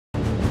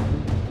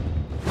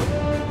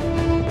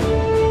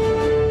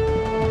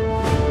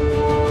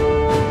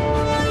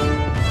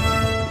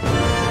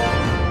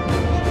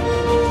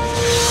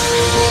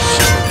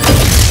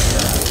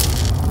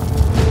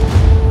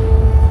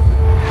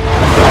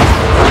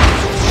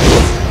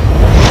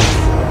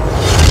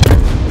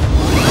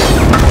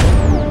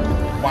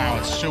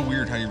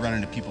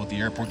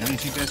airport. Don't you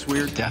think that's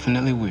weird?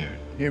 Definitely weird.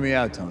 Hear me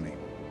out, Tony.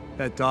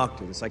 That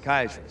doctor, the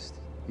psychiatrist,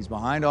 he's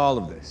behind all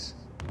of this.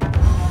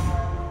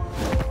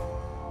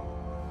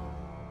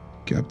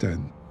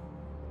 Captain.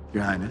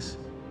 Your Highness.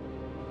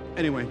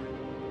 Anyway,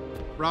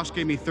 Ross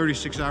gave me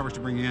 36 hours to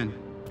bring you in.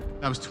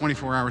 That was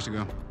 24 hours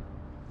ago.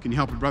 Can you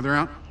help a brother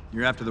out?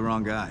 You're after the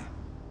wrong guy.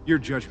 Your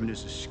judgment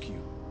is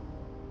askew.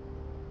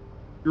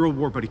 Your old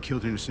war buddy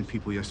killed innocent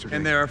people yesterday.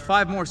 And there are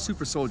 5 more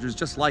super soldiers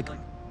just like him.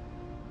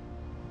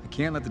 I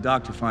can't let the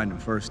doctor find him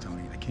first,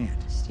 Tony. I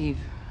can't. Steve,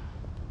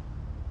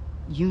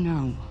 you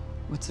know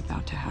what's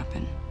about to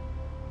happen.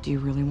 Do you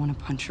really want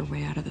to punch your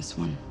way out of this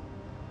one?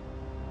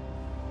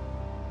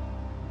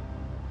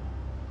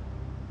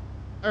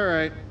 All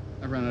right,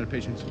 I've run out of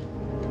patience.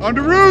 On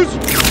to ruse!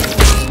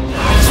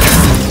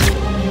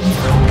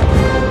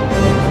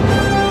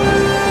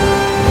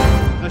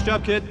 Nice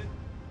job, kid.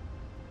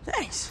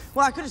 Thanks.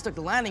 Well, I could have stuck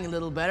the landing a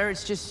little better.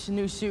 It's just a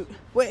new suit.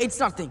 Wait, it's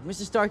nothing.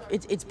 Mr. Stark,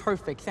 it's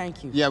perfect.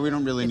 Thank you. Yeah, we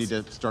don't really need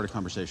to start a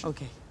conversation.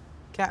 Okay.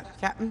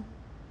 Captain?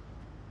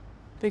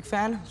 Big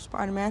fan of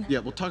Spider-Man? Yeah,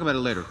 we'll talk about it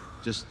later.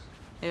 Just,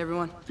 Hey,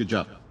 everyone. good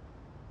job.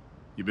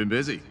 You've been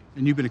busy.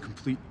 And you've been a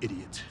complete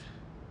idiot.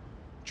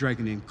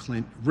 Dragging in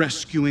Clint,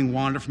 rescuing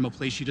Wanda from a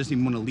place she doesn't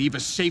even want to leave, a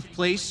safe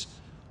place.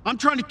 I'm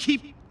trying to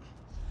keep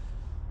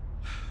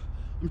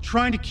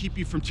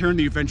you from tearing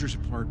the Avengers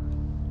apart.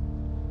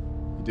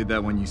 You did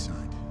that when you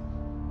signed.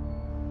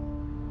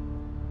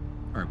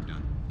 All right, we're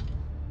done.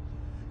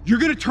 You're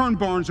gonna turn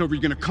Barnes over,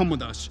 you're gonna come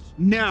with us.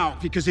 Now,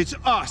 because it's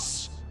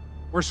us.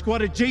 We're a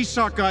squad of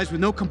JSOC guys with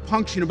no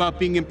compunction about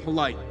being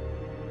impolite.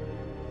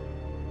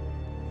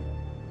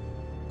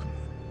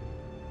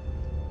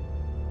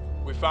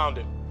 We found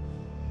it.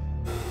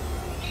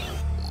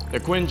 The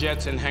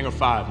Quinjet's in Hangar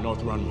 5,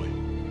 North Runway.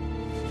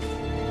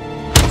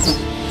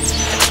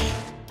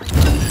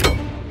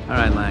 All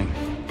right, Lang.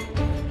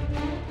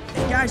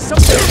 Hey, guys,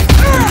 something...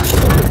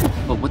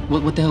 Oh,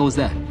 what the hell was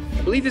that?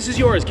 I believe this is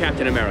yours,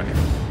 Captain America.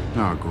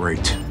 Oh,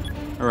 great.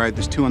 All right,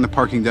 there's 2 on the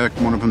parking deck.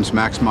 One of them's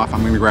Maximoff.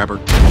 I'm gonna grab her.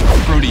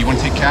 Brody, you wanna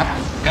take Cap?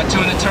 Got 2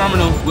 in the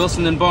terminal,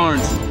 Wilson and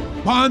Barnes.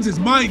 Bonds is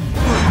mine.